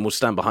Meadows and we'll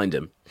stand behind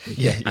him.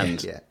 Yeah.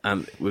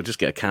 And we'll just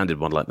get a candid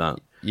one like that.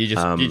 You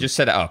just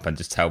set it up and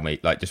just tell me,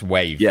 like, just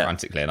wave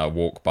frantically, and I'll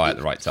walk by at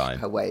the right time.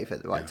 Her wave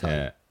at the right time.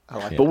 Yeah. I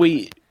like But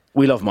it.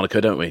 we love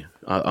Monaco, don't we?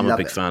 I'm a Love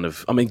big it. fan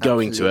of... I mean,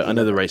 going to it. I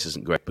know Absolutely the love it. race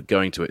isn't great, but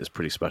going to it is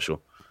pretty special.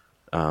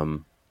 Be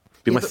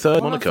Yeah, my but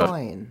third Monaco.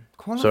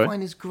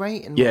 Qualifying is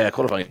great. In Yeah, Monaco.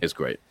 qualifying is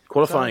great. So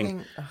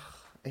Qualifying...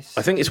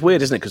 I think it's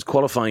weird, isn't it? Because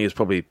qualifying is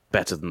probably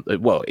better than...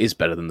 Well, it is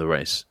better than the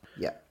race.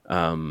 Yeah.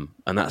 And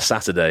that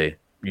Saturday,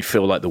 you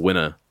feel like the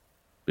winner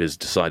is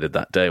decided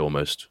that day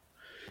almost.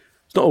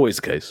 It's not always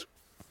the case,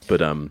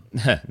 but No,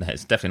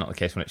 it's definitely not the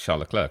case when it's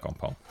Charles Leclerc on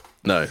pole.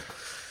 no.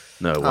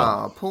 Well,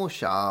 Oh, poor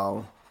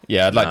Charles.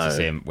 Yeah, I'd like to No.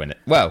 see him win it.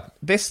 Well,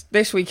 this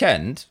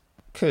weekend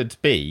could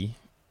be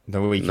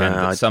the weekend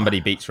No, that somebody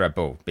beats Red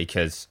Bull,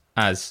 because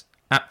as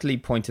aptly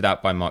pointed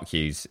out by Mark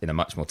Hughes in a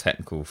much more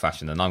technical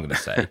fashion than I'm going to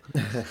say,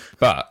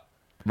 but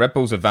Red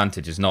Bull's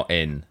advantage is not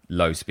in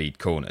low-speed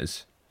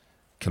corners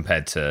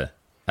compared to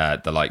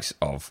the likes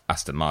of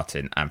Aston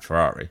Martin and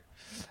Ferrari.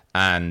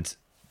 And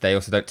they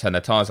also don't turn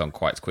their tyres on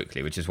quite as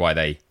quickly, which is why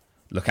they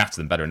look after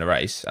them better in a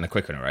race and are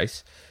quicker in a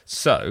race.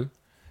 So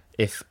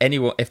if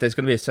there's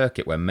going to be a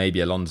circuit where maybe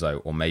Alonso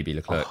or maybe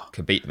Leclerc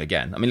could beat them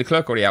again, I mean,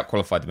 Leclerc already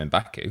out-qualified them in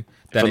Baku,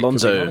 then it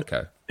could be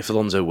Monaco. If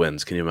Alonso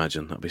wins, can you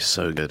imagine? That'd be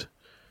so good.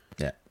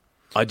 Yeah.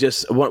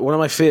 One of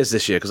my fears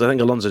this year, because I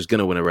think Alonso's going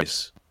to win a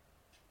race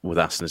with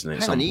Aston, isn't it? At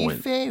Hang some on, are you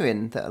point.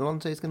 fearing that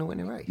Alonso is going to win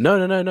a race?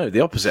 No.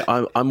 The opposite.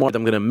 I'm worried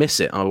I'm going to miss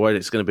it. I'm worried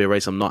it's going to be a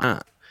race I'm not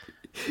at.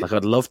 Like,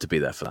 I'd love to be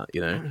there for that,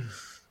 you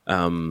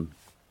know?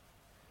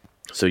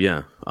 So,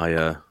 yeah,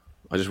 I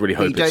just really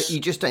hope You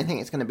just don't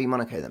think it's going to be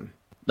Monaco then?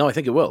 No, I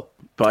think it will.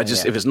 But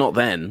Yeah. if it's not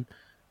then,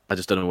 I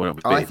just don't know where it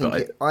would be.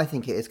 I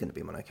think it is going to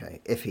be Monaco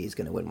if he's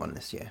going to win one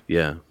this year.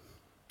 Yeah.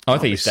 I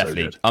That'd think be it's so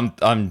definitely. good.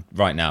 I'm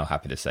right now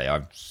happy to say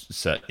I'm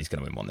certain he's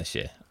going to win one this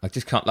year. I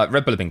just can't. Like,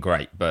 Red Bull have been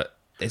great, but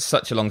it's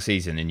such a long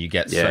season, and you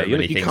get so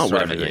many you things can't win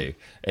thrown at everything. you.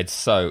 It's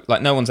so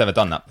like no one's ever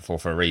done that before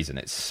for a reason.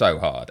 It's so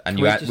hard, and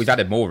we've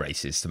added more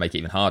races to make it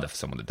even harder for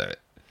someone to do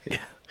it.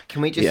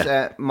 Can we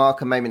just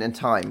mark a moment in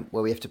time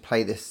where we have to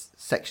play this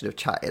section of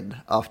chatting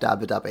after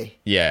Abu Dhabi?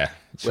 Yeah,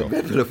 sure. When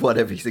Red Bull have won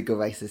every single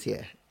race this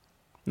year.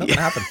 Not going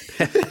to happen.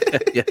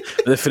 Yeah.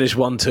 They finish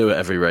 1-2 at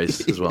every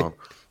race as well,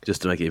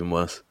 just to make it even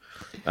worse.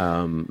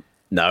 No,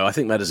 I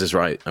think Meadows is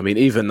right. I mean,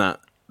 even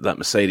that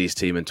Mercedes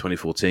team in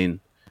 2014,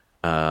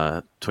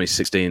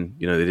 2016,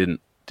 you know, they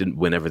didn't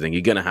win everything.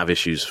 You're going to have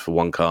issues for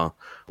one car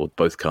or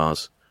both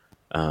cars.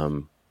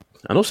 And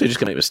also, you're just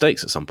going to make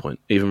mistakes at some point,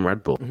 even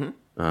Red Bull.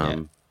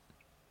 Yeah.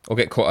 Or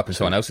get caught up in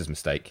someone else's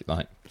mistake.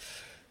 Like,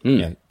 you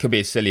know, could be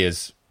as silly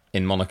as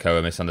in Monaco,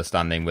 a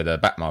misunderstanding with a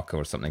back marker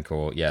or something,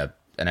 or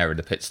an error in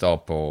the pit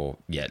stop, or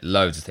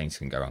loads of things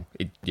can go wrong.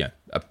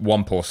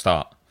 One poor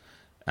start,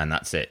 and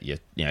that's it. You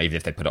know, even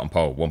if they put it on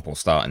pole, one poor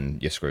start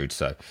and you're screwed.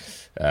 So,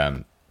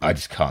 I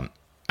just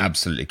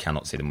absolutely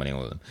cannot see them winning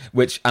all of them.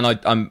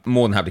 I'm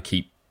more than happy to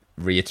keep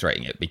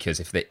reiterating it,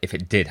 because if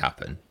it did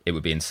happen, it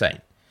would be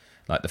insane.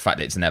 Like, the fact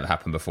that it's never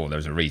happened before,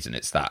 there's a reason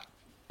it's that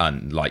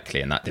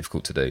unlikely and that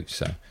difficult to do.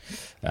 So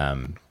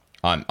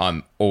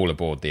I'm all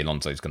aboard the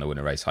Alonso's going to win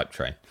a race hype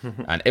train.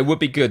 And it would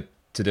be good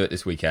to do it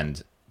this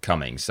weekend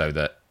coming, so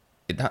that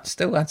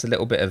still adds a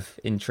little bit of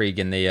intrigue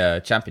in the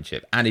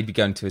championship, and he'd be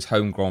going to his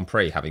home Grand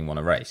Prix having won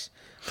a race.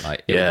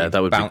 Like, that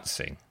would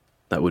bouncing.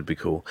 That would be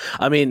cool.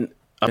 I mean,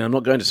 I'm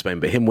not going to Spain,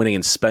 but him winning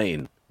in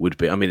Spain would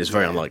be. I mean, it's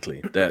very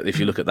unlikely if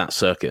you look at that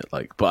circuit.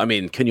 Like, but I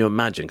mean, can you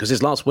imagine? Because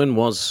his last win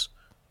was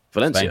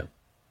Valencia. Spain.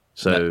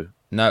 So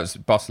no, it was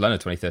Barcelona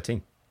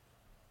 2013.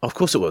 Of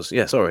course it was.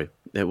 Yeah, sorry,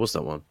 it was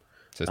that one.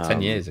 So it's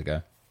 10 years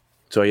ago.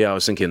 So yeah, I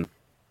was thinking.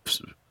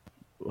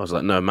 I was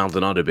like, no,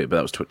 Maldonado bit, but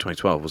that was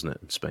 2012, wasn't it,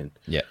 in Spain?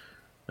 Yeah.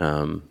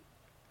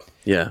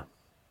 Yeah.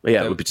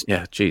 It would be.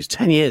 Yeah, geez,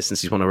 10 years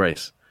since he's won a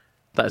race.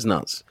 That is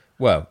nuts.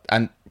 Well,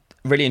 and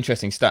really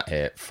interesting stat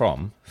here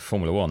from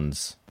Formula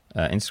One's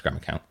Instagram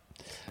account,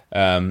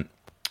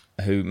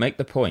 who make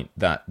the point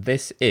that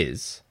this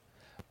is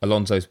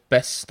Alonso's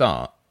best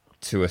start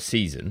to a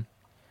season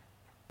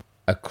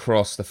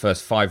across the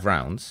first 5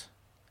 rounds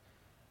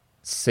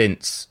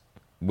since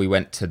we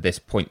went to this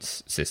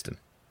points system.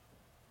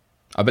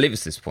 I believe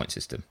it's this point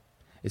system.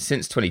 It's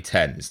since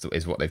 2010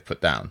 is what they've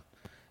put down.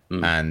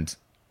 And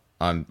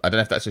I don't know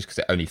if that's just because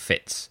it only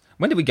fits.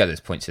 When did we get this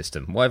point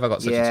system? Why have I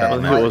got such a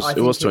terrible memory? I think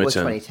it was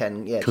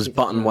 2010. Yeah, Because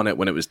Button won it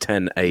when it was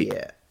 10, 8,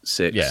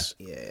 6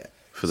 Yeah.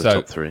 for the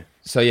top 3.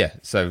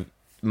 So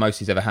most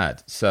he's ever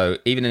had. So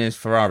even in his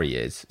Ferrari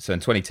years, so in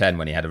 2010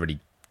 when he had a really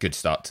good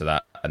start to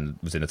that and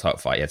was in a title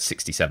fight, he had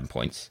 67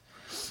 points.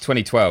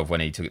 2012 when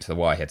he took it to the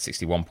wire, he had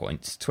 61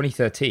 points.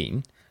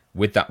 2013,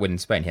 with that win in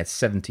Spain, he had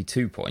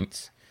 72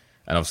 points.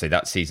 And obviously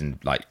that season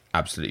like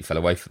absolutely fell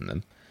away from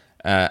them.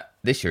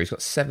 This year he's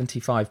got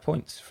 75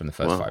 points from the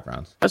first 5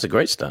 rounds. That's a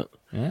great stat.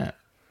 Yeah.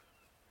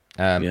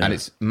 And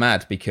it's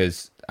mad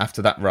because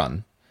after that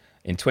run,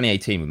 in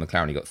 2018 with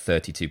McLaren, he got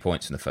 32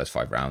 points in the first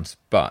 5 rounds.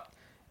 But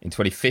in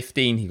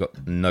 2015, he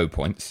got no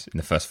points in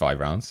the first 5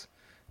 rounds.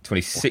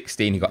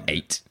 2016, he got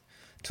 8.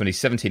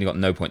 2017, he got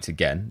no points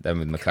again, then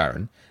with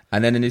McLaren.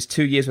 And then in his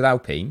 2 years with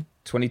Alpine,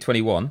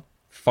 2021,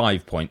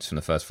 5 points from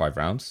the first 5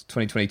 rounds.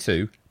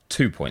 2022,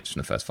 2 points from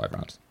the first 5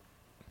 rounds.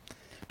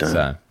 Damn.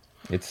 So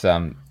it's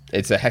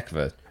a heck of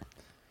a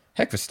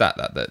stat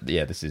that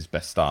this is his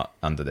best start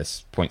under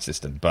this point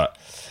system. But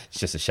it's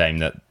just a shame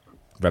that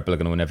Red Bull are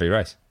going to win every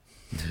race.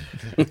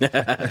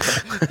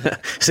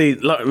 See,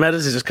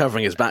 Meadows is just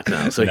covering his back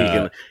now, so he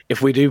can.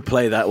 If we do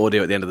play that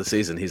audio at the end of the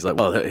season, he's like,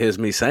 "Well, here's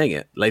me saying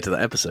it later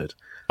that episode."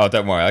 Oh,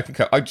 don't worry.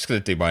 I'm just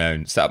going to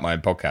do set up my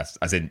own podcast,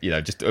 as in,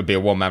 just it'll be a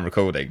one-man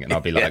recording, and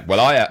I'll be like, "Well,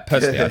 I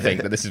personally, I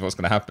think that this is what's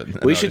going to happen."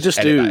 We should just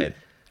do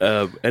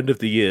end of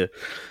the year,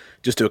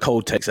 just do a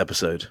cold takes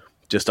episode,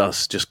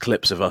 just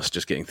clips of us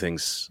just getting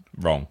things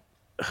wrong.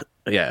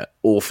 Yeah,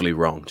 awfully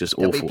wrong, just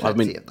There'll awful.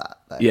 Be of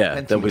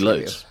that, there'll be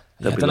loads.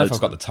 I don't know if I've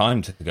got the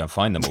time to go and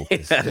find them all.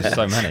 There's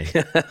so many.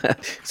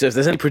 So if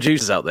there's any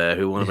producers out there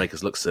who want to make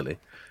us look silly,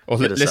 or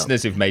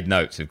listeners who've made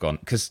notes who've gone,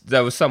 because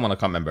there was someone I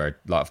can't remember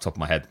off the top of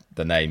my head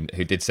the name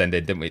who did send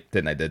in,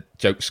 didn't they? The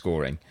joke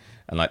scoring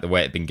and like the way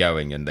it'd been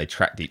going, and they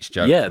tracked each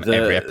joke from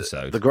every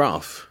episode. The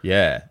graph,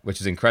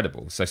 which is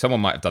incredible. So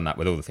someone might have done that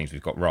with all the things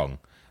we've got wrong,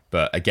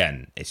 but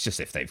again, it's just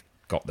if they've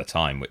got the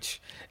time,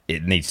 which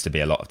it needs to be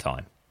a lot of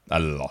time.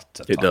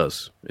 It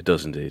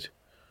does indeed.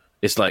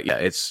 It's like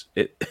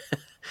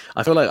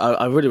I feel like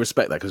I really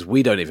respect that because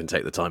we don't even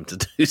take the time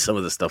to do some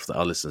of the stuff that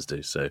our listeners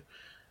do. So,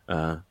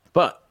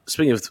 but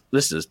speaking of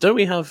listeners, don't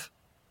we have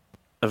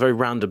a very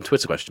random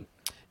Twitter question?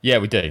 Yeah,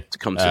 we do. To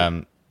come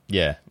to.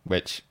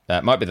 Which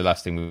might be the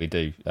last thing we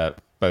do,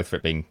 both for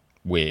it being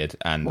weird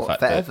and the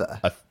fact forever?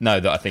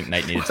 that I think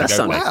Nate needed to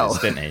go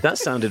places, didn't he? That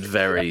sounded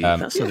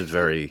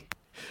very.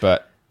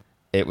 But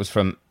it was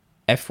from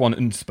F1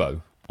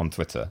 Unspo on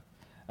Twitter.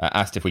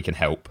 Asked if we can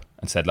help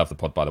and said, "Love the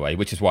pod, by the way,"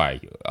 which is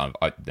why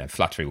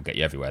flattery will get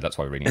you everywhere. That's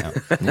why we're reading it out.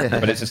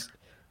 But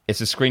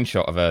it's a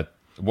screenshot of a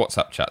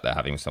WhatsApp chat they're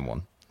having with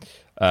someone.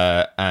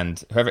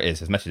 And whoever it is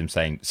has messaged him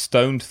saying,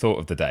 "Stoned thought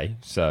of the day."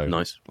 So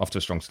nice. Off to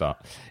a strong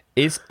start.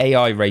 Is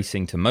AI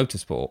racing to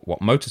motorsport what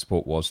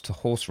motorsport was to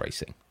horse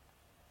racing?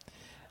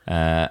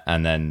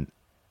 And then...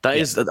 I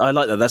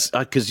like that. That's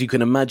because you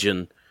can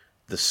imagine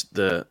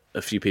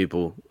a few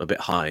people a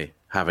bit high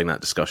having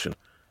that discussion.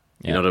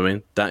 You know what I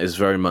mean? That is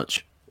very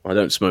much... I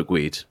don't smoke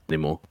weed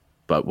anymore,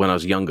 but when I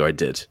was younger, I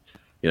did.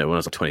 When I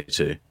was like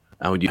 22,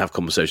 and you have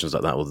conversations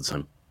like that all the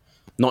time.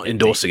 Not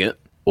endorsing it,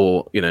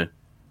 or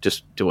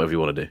just do whatever you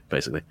want to do,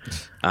 basically.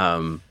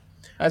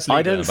 That's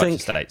legal in a bunch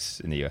of states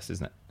in the US,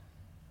 isn't it?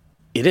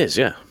 It is,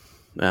 yeah.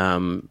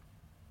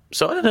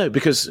 So I don't know,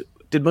 because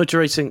did motor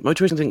racing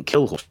didn't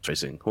kill horse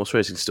racing. Horse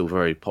racing is still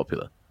very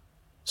popular.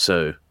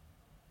 So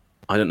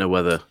I don't know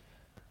whether...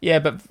 Yeah,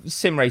 but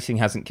sim racing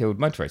hasn't killed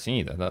motor racing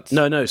either.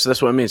 No. So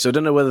that's what I mean. So I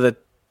don't know whether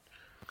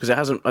because it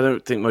hasn't. I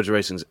don't think motor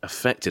racing's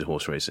affected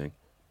horse racing.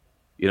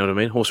 You know what I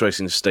mean? Horse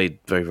racing has stayed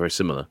very, very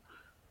similar.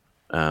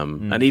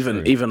 And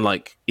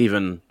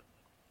even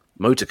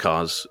motor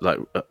cars,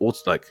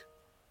 like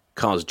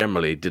cars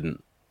generally,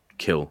 didn't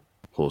kill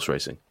horse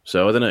racing.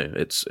 So I don't know.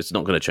 It's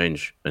not going to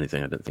change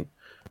anything. I don't think.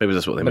 Maybe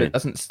that's what they mean. It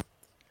doesn't.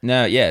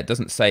 No, yeah, it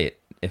doesn't say it.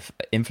 If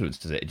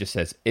influences it, it just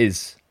says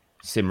is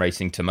sim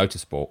racing to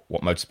motorsport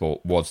what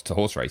motorsport was to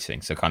horse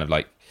racing. So kind of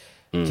like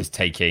just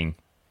taking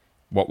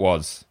what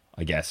was,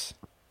 I guess,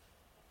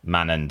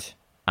 man and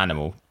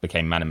animal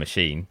became man and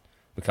machine,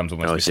 becomes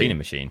almost machine and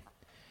machine.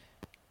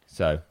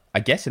 So I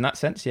guess in that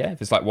sense, yeah,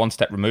 if it's like one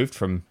step removed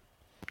from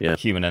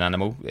human and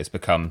animal, it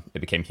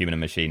became human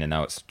and machine, and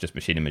now it's just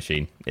machine and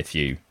machine if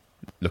you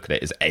look at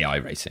it as AI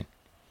racing.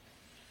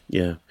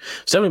 Yeah,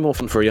 it's definitely more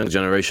fun for a younger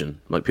generation,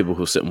 like people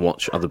who sit and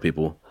watch other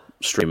people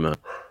stream a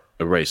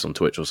race on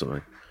Twitch or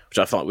something,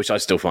 which I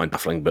still find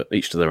baffling, but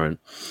each to their own.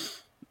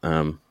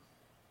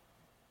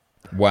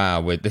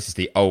 Wow, this is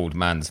the old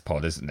man's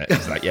pod, isn't it?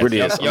 It's like, yes, really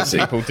young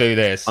people do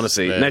this.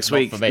 Honestly, next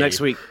week,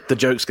 the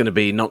joke's going to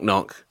be knock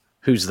knock.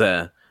 Who's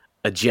there?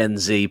 A Gen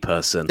Z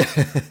person.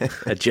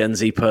 A Gen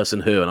Z person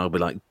who? And I'll be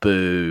like,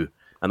 boo.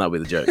 And that'll be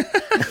the joke.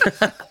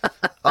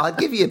 I'd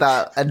give you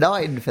about a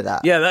 9 for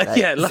that.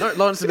 Yeah,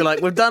 Lawrence will be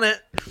like, we've done it.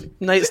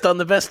 Nate's done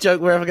the best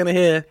joke we're ever going to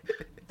hear.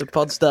 The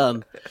pod's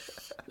done.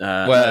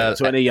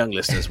 To any young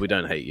listeners, we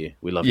don't hate you.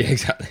 We love you.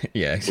 Exactly.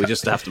 We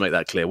just have to make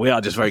that clear. We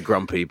are just very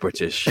grumpy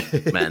British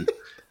men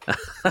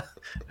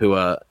who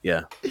are,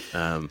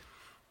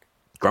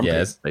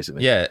 grumpy,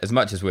 basically. Yeah, as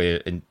much as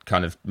we're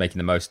kind of making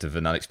the most of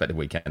an unexpected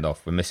weekend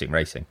off, we're missing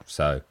racing.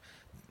 So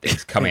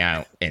it's coming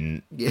out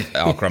in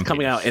our grumpy.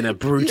 Coming out in a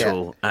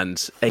brutal and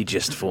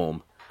ageist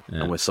form,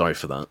 and we're sorry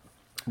for that.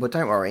 Well,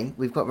 don't worry.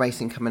 We've got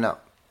racing coming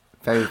up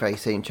very, very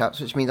soon, chaps,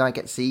 which means I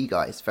get to see you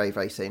guys very,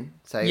 very soon.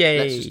 So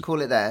let's just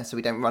call it there so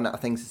we don't run out of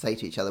things to say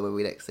to each other when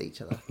we next see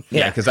each other.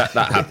 Yeah, because that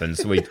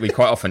happens. We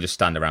quite often just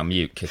stand around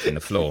mute, kicking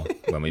the floor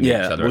when we meet each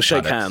other. We'll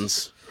shake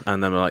hands,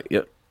 and then we're like,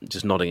 yep,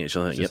 just nodding at each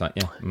other. Just like,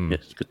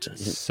 it's good.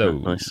 So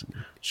nice.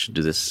 Should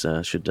do this.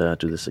 Should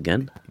do this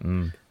again.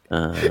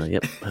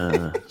 Yep.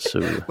 So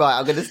right,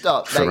 I'm going to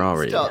stop.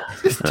 Ferrari. Stop.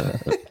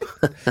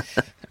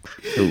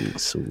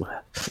 So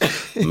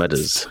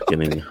Meadows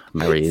getting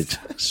married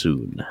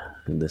soon.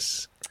 In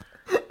this,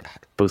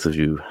 both of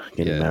you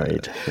getting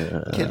married.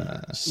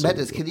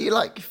 Meadows, can you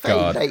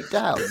fade Nate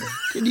down?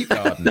 Can you?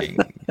 Gardening.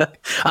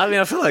 I mean,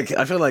 I feel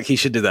like he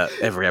should do that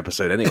every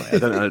episode anyway. I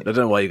don't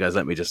know why you guys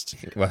let me just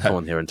come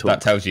on here and talk.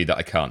 That tells you that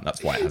I can't.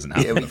 That's why it hasn't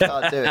happened. Yeah, we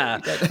can't do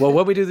it. Well,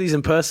 when we do these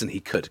in person,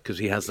 he could, because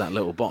he has that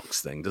little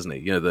box thing, doesn't he?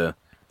 You know, the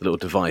little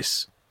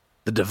device.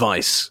 The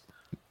device.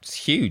 It's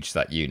huge,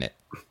 that unit.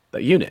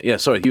 That unit. Yeah,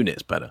 sorry,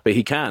 unit's better. But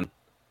he can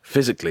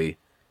physically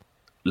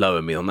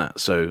lower me on that.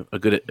 So a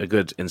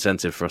good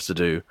incentive for us to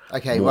do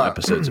more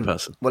episodes in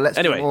person. Well, let's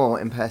do more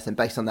in person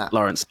based on that.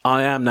 Lawrence,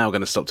 I am now going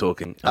to stop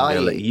talking. I'm going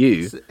to let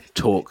you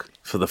talk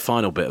for the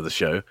final bit of the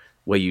show,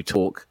 where you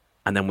talk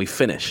and then we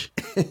finish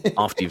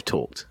after you've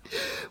talked.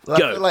 Well,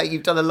 I feel like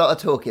you've done a lot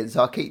of talking,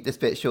 so I'll keep this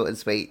bit short and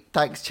sweet.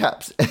 Thanks,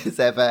 chaps, as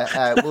ever.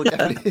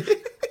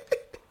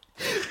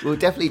 We'll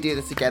definitely do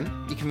this again.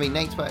 You can read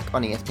Nate's work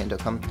on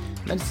ESPN.com,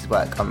 Menace's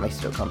work on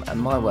Racer.com, and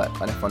my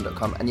work on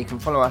F1.com. And you can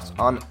follow us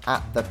on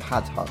 @the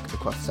Pad-Hoc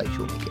across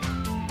social media.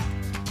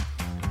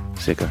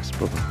 See you guys.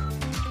 Bye-bye.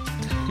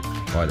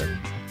 Bye then.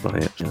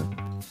 Bye. Yeah.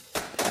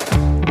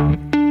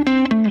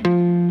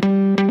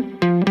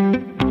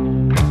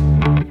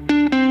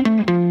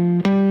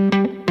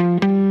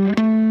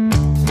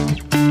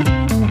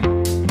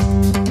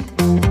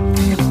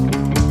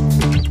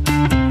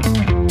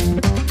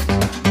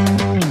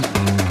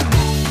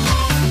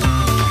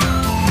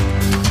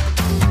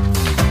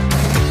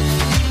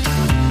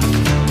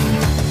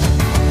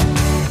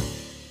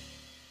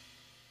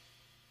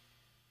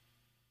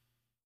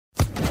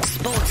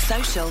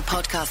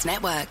 Podcast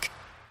Network.